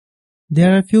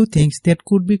There are few things that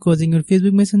could be causing your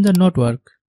Facebook Messenger not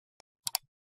work.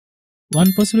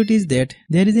 One possibility is that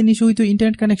there is an issue with your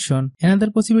internet connection. Another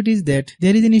possibility is that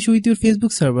there is an issue with your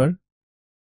Facebook server.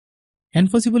 And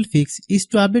possible fix is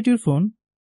to update your phone.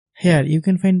 Here you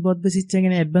can find both basic check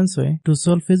and advanced way to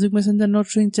solve Facebook Messenger not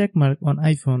showing checkmark on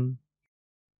iPhone.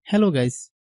 Hello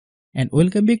guys, and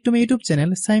welcome back to my YouTube channel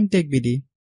Shaem Tech BD.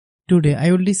 Today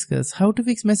I will discuss how to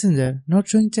fix Messenger not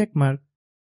showing checkmark.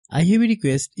 I have a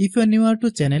request, if you are newer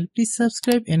to channel, please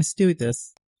subscribe and stay with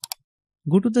us.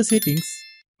 Go to the settings,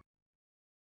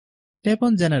 tap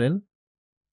on general,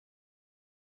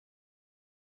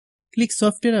 click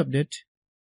software update.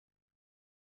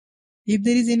 If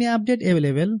there is any update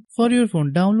available for your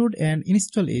phone, download and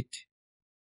install it.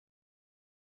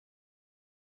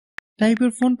 Type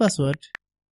your phone password.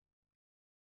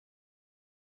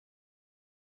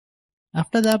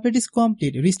 After the update is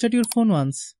complete, restart your phone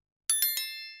once.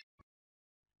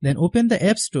 Then open the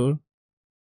App Store.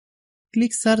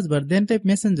 Click search bar, then type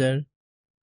Messenger.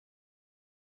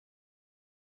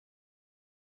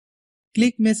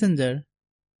 Click Messenger.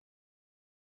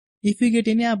 If you get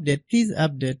any update, please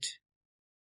update.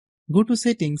 Go to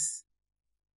settings.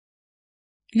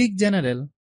 Click general.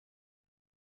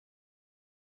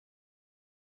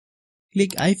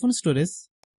 Click iPhone storage.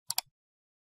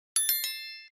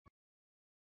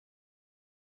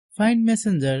 Find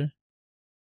Messenger.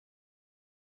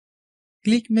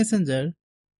 Click Messenger.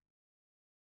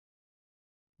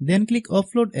 Then click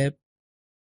Offload app.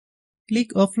 Click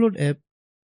Offload app.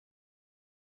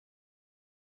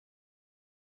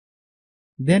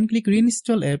 Then click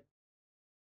Reinstall app.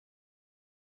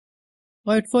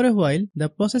 Wait for a while, the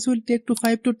process will take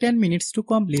 5 to 10 minutes to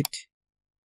complete.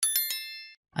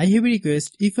 I have a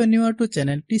request, if you are newer to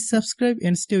channel, please subscribe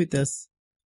and stay with us.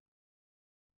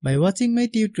 By watching my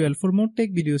tutorial for more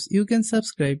tech videos, you can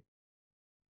subscribe.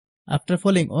 After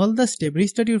following all the steps,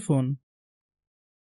 restart your phone.